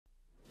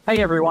Hey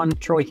everyone,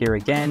 Troy here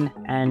again,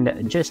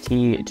 and just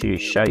here to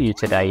show you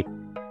today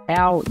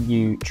how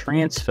you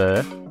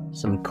transfer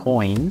some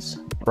coins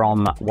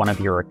from one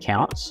of your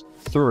accounts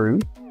through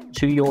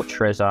to your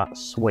Trezor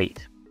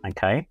suite,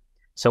 okay?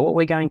 So what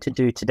we're going to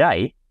do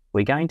today,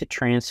 we're going to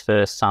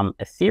transfer some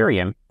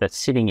Ethereum that's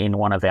sitting in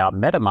one of our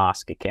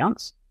MetaMask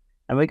accounts,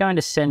 and we're going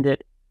to send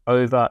it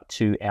over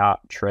to our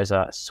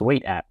Trezor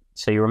suite app.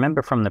 So you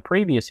remember from the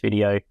previous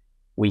video,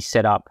 we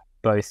set up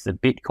both the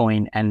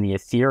Bitcoin and the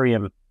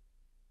Ethereum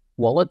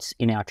wallets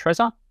in our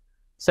Trezor.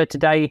 So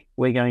today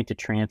we're going to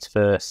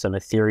transfer some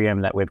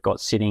Ethereum that we've got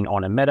sitting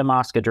on a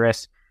MetaMask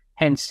address,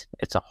 hence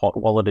it's a hot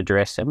wallet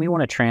address, and we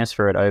want to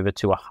transfer it over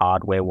to a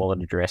hardware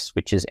wallet address,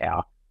 which is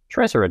our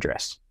Trezor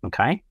address,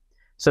 okay?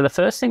 So the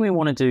first thing we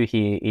want to do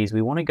here is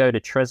we want to go to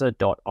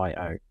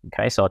trezor.io,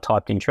 okay? So I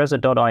typed in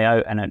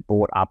trezor.io and it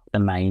brought up the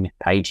main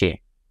page here.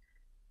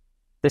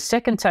 The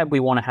second tab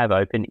we want to have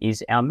open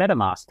is our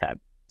MetaMask tab.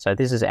 So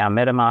this is our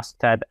MetaMask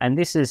tab, and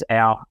this is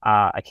our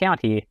account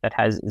here that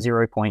has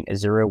 0.015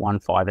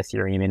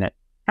 Ethereum in it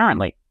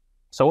currently.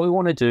 So what we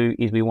want to do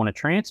is we want to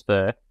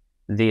transfer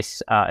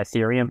this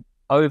Ethereum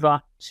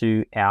over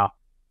to our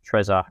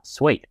Trezor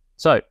suite.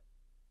 So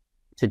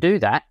to do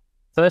that,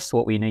 first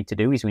what we need to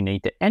do is we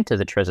need to enter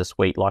the Trezor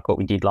suite like what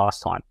we did last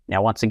time.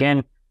 Now, once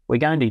again, we're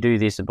going to do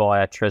this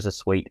via Trezor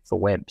Suite for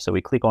Web. So we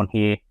click on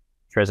here,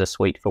 Trezor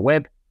Suite for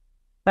Web.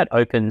 That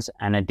opens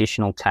an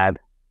additional tab,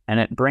 and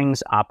it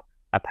brings up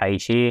a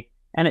page here,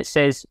 and it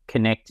says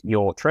connect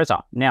your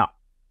Trezor. Now,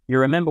 you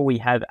remember we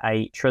have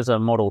a Trezor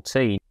Model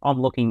T.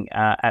 I'm looking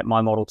at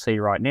my Model T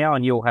right now,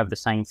 and you'll have the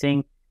same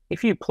thing.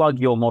 If you plug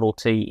your Model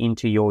T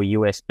into your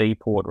USB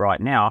port right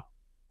now,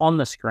 on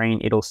the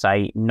screen it'll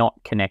say not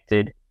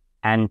connected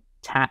and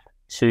tap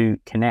to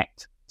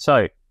connect.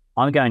 So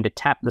I'm going to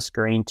tap the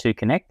screen to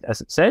connect,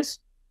 as it says,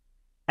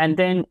 and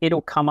then it'll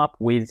come up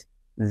with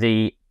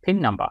the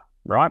PIN number,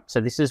 right?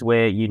 So this is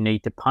where you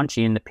need to punch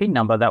in the PIN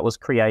number that was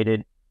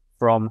created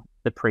from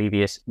the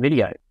previous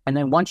video. And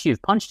then once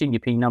you've punched in your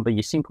PIN number,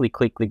 you simply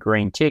click the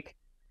green tick,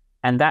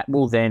 and that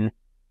will then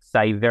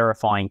say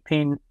verifying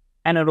PIN,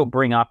 and it'll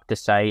bring up to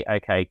say,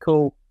 okay,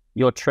 cool,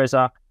 your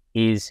Trezor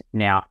is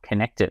now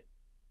connected.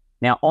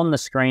 Now on the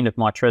screen of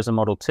my Trezor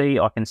Model T,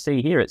 I can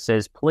see here it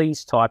says,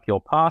 please type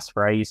your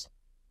passphrase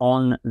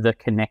on the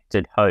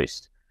connected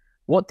host.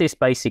 What this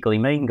basically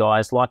means,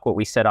 guys, like what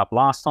we set up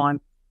last time,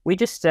 we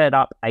just set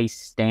up a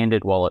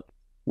standard wallet.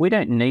 We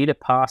don't need a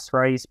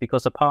passphrase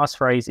because a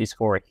passphrase is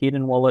for a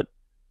hidden wallet.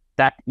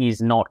 That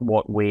is not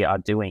what we are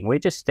doing. We're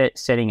just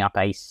setting up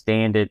a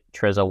standard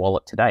Trezor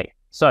wallet today.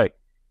 So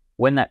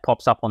when that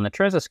pops up on the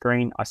Trezor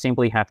screen, I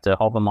simply have to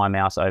hover my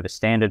mouse over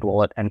standard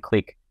wallet and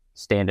click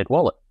standard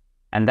wallet.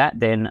 And that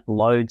then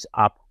loads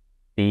up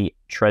the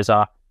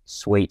Trezor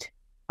suite,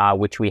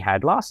 which we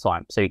had last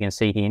time. So you can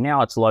see here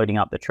now it's loading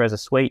up the Trezor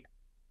suite.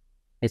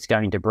 It's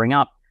going to bring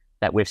up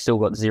that we've still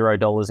got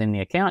 $0 in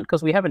the account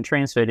because we haven't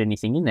transferred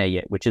anything in there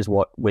yet, which is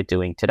what we're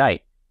doing today.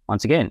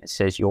 Once again, it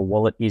says your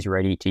wallet is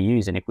ready to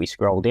use. And if we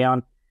scroll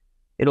down,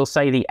 it'll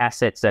say the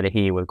assets that are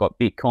here. We've got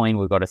Bitcoin,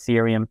 we've got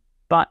Ethereum,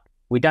 but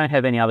we don't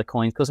have any other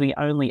coins because we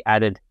only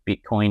added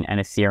Bitcoin and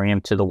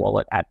Ethereum to the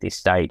wallet at this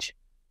stage.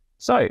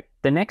 So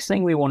the next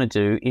thing we want to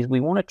do is we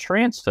want to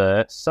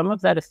transfer some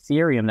of that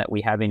Ethereum that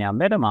we have in our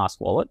MetaMask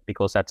wallet,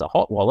 because that's a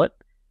hot wallet,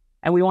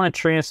 and we want to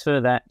transfer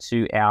that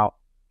to our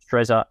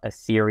Trezor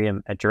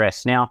Ethereum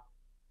address. Now,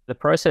 the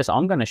process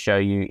I'm going to show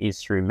you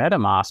is through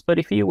MetaMask, but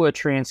if you were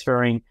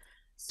transferring,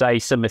 say,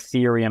 some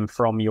Ethereum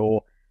from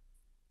your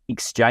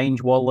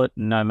exchange wallet,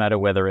 no matter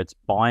whether it's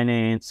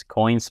Binance,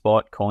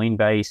 CoinSpot,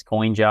 Coinbase,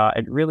 CoinJar,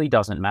 it really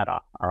doesn't matter,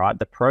 all right?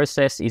 The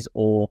process is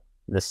all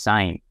the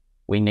same.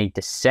 We need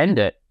to send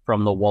it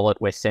from the wallet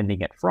we're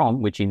sending it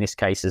from, which in this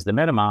case is the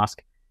MetaMask,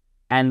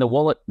 and the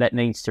wallet that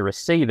needs to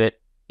receive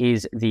it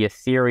is the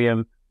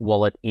Ethereum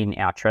wallet in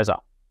our Trezor.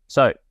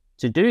 So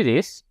to do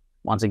this,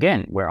 once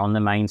again, we're on the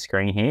main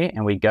screen here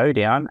and we go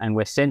down and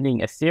we're sending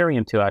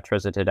Ethereum to our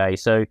Trezor today.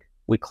 So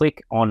we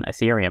click on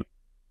Ethereum.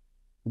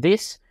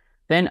 This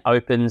then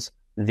opens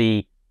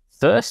the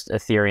first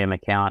Ethereum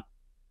account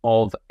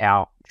of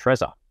our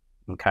Trezor,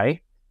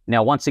 okay?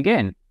 Now, once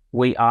again,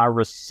 we are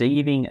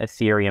receiving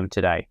Ethereum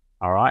today,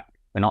 all right?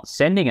 We're not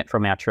sending it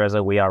from our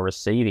Trezor, we are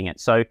receiving it.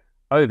 So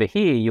over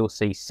here, you'll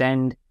see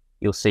send,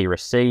 you'll see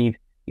receive,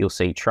 you'll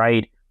see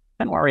trade.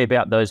 Don't worry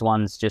about those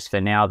ones just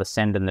for now, the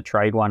send and the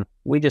trade one.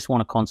 We just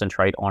want to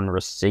concentrate on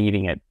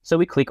receiving it. So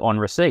we click on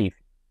receive.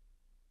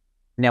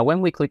 Now,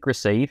 when we click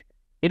receive,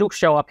 it'll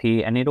show up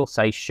here and it'll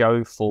say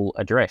show full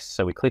address.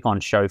 So we click on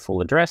show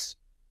full address,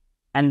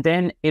 and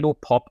then it'll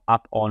pop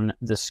up on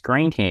the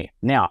screen here.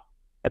 Now,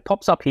 it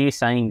pops up here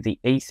saying the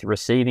ETH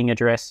receiving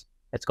address.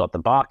 It's got the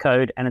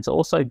barcode, and it's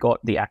also got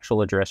the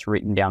actual address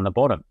written down the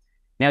bottom.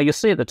 Now, you'll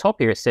see at the top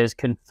here, it says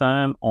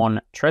confirm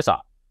on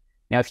Trezor.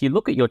 Now, if you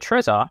look at your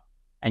Trezor,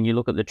 and you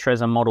look at the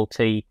Trezor Model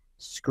T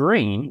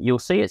screen, you'll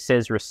see it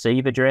says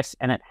receive address,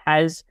 and it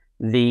has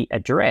the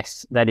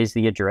address that is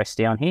the address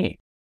down here.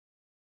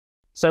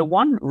 So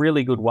one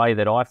really good way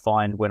that I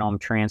find when I'm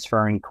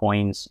transferring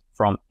coins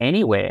from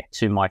anywhere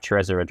to my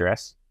Trezor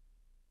address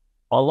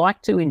I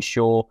like to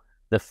ensure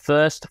the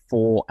first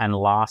 4 and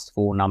last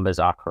 4 numbers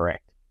are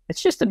correct.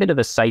 It's just a bit of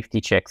a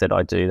safety check that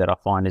I do that I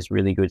find is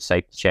really good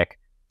safety check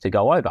to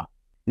go over.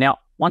 Now,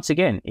 once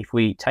again, if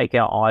we take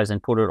our eyes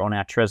and put it on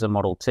our Trezor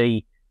Model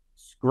T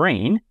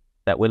screen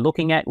that we're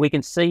looking at, we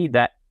can see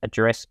that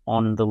address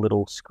on the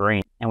little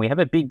screen. And we have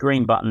a big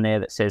green button there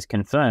that says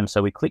confirm.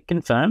 So we click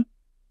confirm.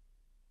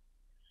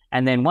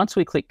 And then once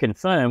we click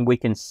confirm, we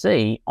can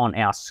see on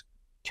our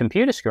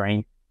computer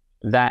screen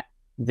that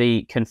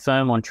the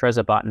confirm on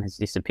Trezor button has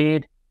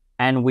disappeared,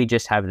 and we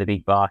just have the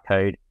big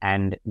barcode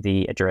and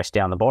the address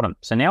down the bottom.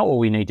 So now all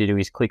we need to do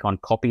is click on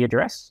copy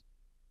address.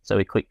 So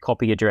we click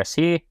copy address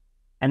here,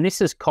 and this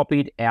has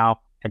copied our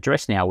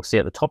address now. We'll see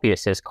at the top here, it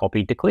says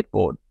copied to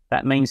clipboard.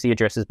 That means the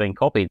address has been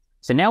copied.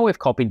 So now we've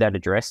copied that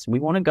address. We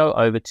want to go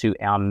over to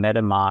our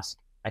MetaMask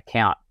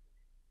account.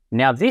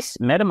 Now this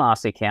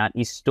MetaMask account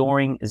is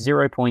storing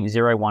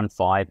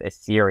 0.015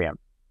 Ethereum,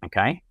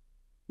 okay?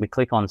 We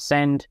click on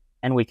send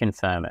and we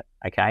confirm it,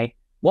 okay?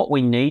 What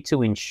we need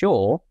to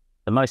ensure,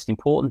 the most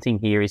important thing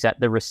here, is that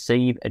the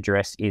receive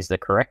address is the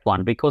correct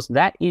one, because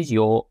that is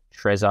your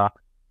Trezor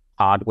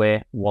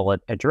hardware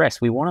wallet address.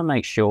 We want to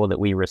make sure that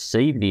we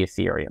receive the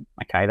Ethereum,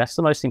 okay? That's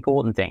the most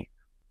important thing.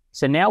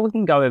 So now we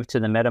can go over to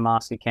the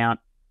MetaMask account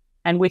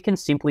and we can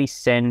simply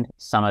send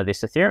some of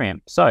this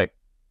Ethereum. So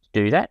to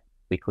do that,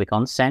 we click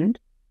on send,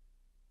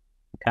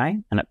 okay?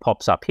 And it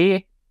pops up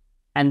here,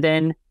 and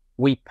then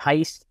we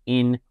paste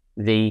in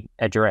the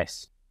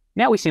address.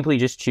 Now we simply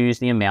just choose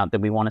the amount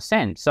that we want to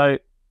send. So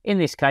in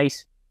this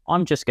case,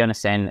 I'm just going to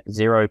send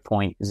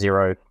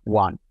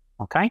 0.01,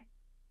 okay?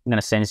 I'm going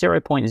to send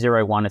 0.01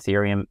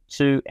 Ethereum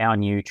to our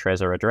new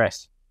Trezor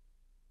address.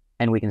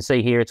 And we can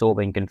see here it's all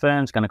been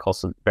confirmed. It's going to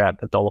cost about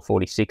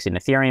 $1.46 in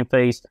Ethereum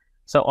fees.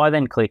 So I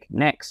then click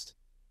next.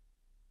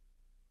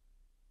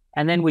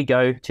 And then we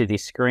go to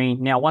this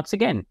screen. Now, once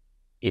again,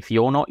 if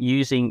you're not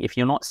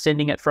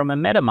sending it from a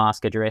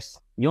MetaMask address,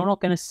 you're not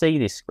going to see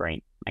this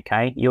screen,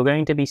 okay? You're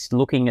going to be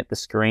looking at the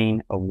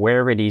screen of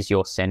where it is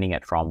you're sending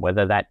it from,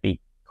 whether that be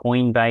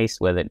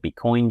Coinbase, whether it be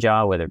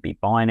CoinJar, whether it be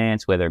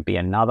Binance, whether it be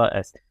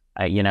another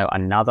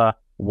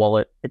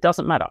wallet. It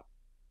doesn't matter,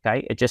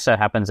 okay? It just so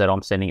happens that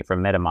I'm sending it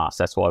from MetaMask.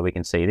 That's why we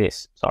can see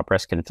this. So I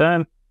press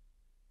confirm.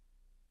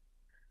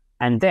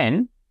 And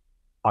then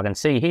I can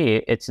see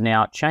here, it's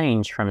now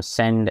changed from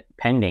send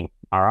pending,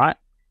 all right?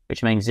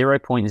 Which means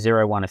 0.01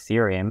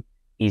 Ethereum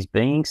is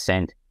being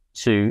sent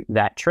to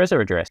that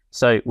Trezor address.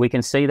 So we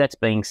can see that's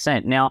being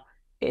sent. Now,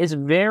 there's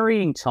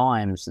varying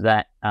times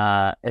that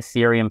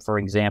Ethereum, for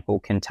example,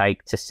 can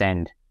take to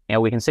send.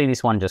 Now, we can see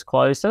this one just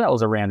closed, so that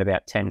was around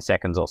about 10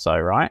 seconds or so,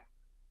 right?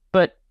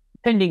 But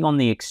depending on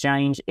the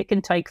exchange, it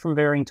can take from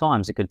varying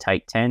times. It could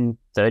take 10,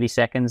 30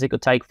 seconds. It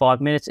could take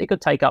 5 minutes. It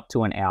could take up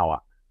to an hour,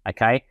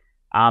 okay?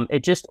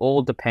 It just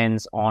all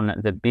depends on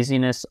the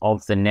busyness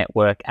of the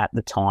network at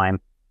the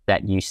time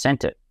that you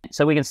sent it.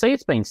 So we can see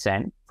it's been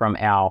sent from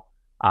our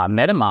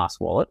MetaMask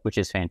wallet, which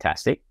is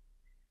fantastic.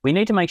 We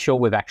need to make sure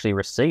we've actually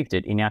received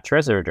it in our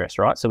Trezor address,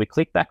 right? So we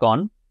click back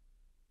on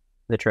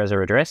the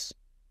Trezor address,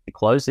 we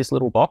close this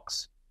little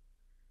box,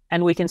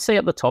 and we can see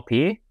at the top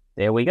here,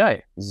 there we go,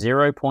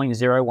 0.01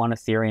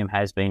 Ethereum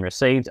has been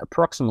received,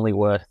 approximately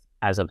worth,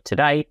 as of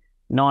today,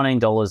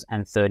 $19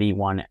 and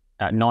 31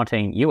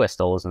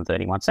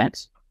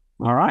 cents.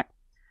 All right.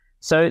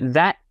 So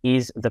that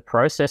is the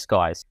process,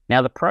 guys.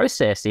 Now, the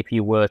process, if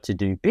you were to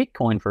do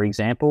Bitcoin, for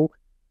example,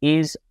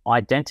 is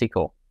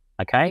identical.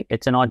 Okay.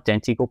 It's an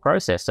identical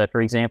process. So,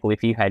 for example,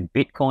 if you had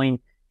Bitcoin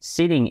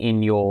sitting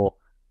in your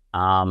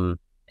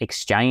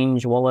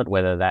exchange wallet,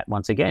 whether that's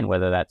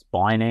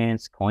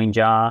Binance,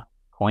 CoinJar,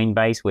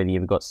 Coinbase, whether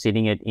you've got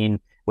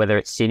whether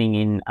it's sitting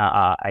in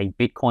a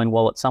Bitcoin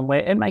wallet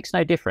somewhere, it makes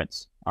no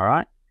difference. All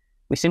right.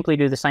 We simply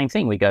do the same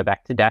thing. We go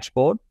back to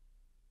dashboard,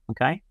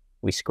 okay?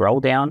 We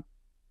scroll down,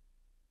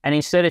 and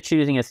instead of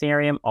choosing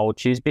Ethereum, I would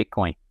choose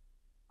Bitcoin.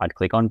 I'd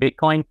click on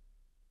Bitcoin.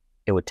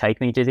 It would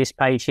take me to this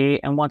page here,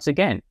 and once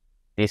again,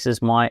 this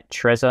is my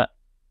Trezor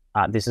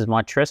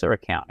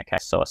account, okay?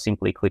 So I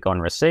simply click on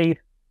receive.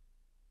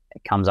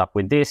 It comes up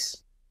with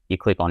this. You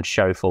click on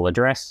show full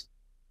address.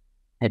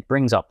 It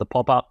brings up the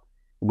pop-up,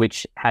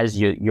 which has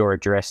your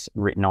address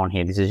written on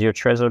here. This is your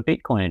Trezor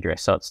Bitcoin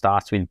address. So it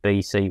starts with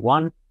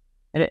BC1.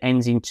 And it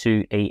ends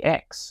into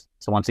EX.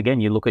 So once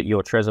again, you look at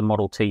your Trezor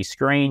Model T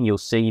screen, you'll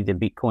see the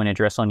Bitcoin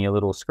address on your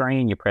little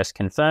screen, you press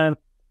confirm,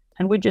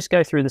 and we just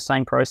go through the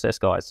same process,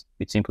 guys.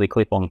 We'd simply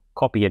click on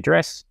copy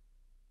address.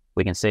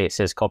 We can see it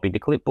says copy to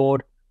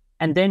clipboard,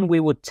 and then we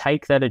would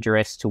take that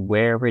address to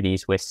wherever it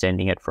is we're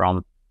sending it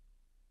from.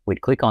 We'd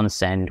click on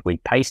send,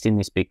 we'd paste in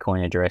this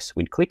Bitcoin address,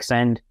 we'd click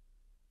send,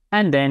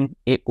 and then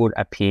it would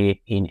appear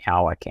in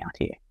our account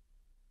here.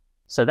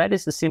 So that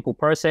is the simple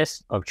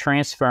process of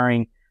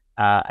transferring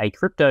a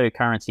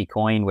cryptocurrency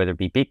coin, whether it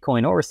be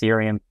Bitcoin or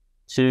Ethereum,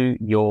 to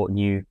your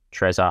new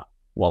Trezor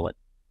wallet.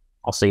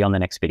 I'll see you on the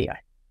next video.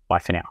 Bye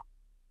for now.